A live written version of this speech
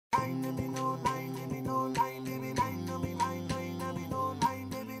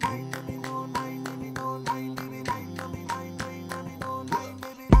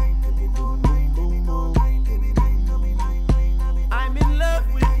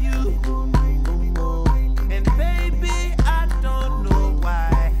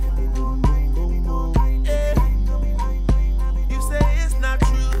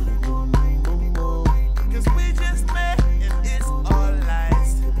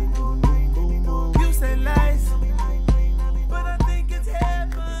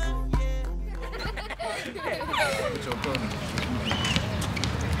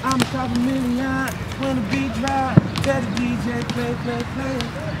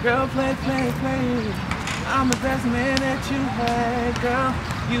Girl, play, play, play. I'm the best man that you had, girl.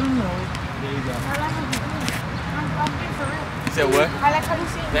 You know it. There you go. I like how you do it. I'm being for real. You said what? I like how you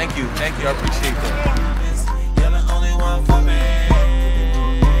sing. Thank you, I appreciate that. You're the only one for me.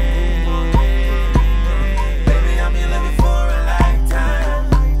 Baby, I'm here living for a lifetime.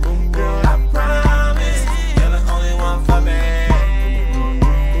 Girl, I promise you're the only one for me.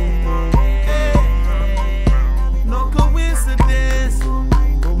 No coincidence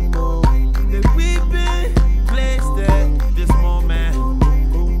that we've been placed at this moment.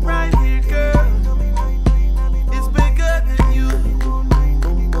 Right here, girl. It's bigger than you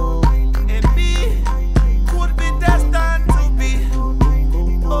and me. Could be destined to be.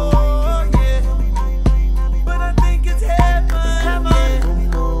 Oh yeah. But I think it's heaven.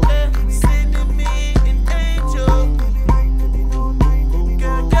 Sending me an angel.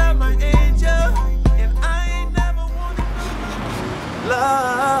 Girl, you're my angel. And I ain't never wanted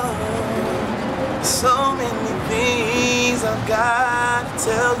love. So many things I've got to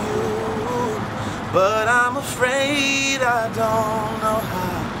tell you, but I'm afraid I don't know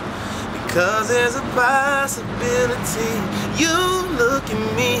how. Because there's a possibility you look at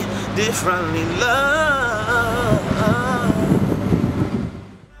me differently, love.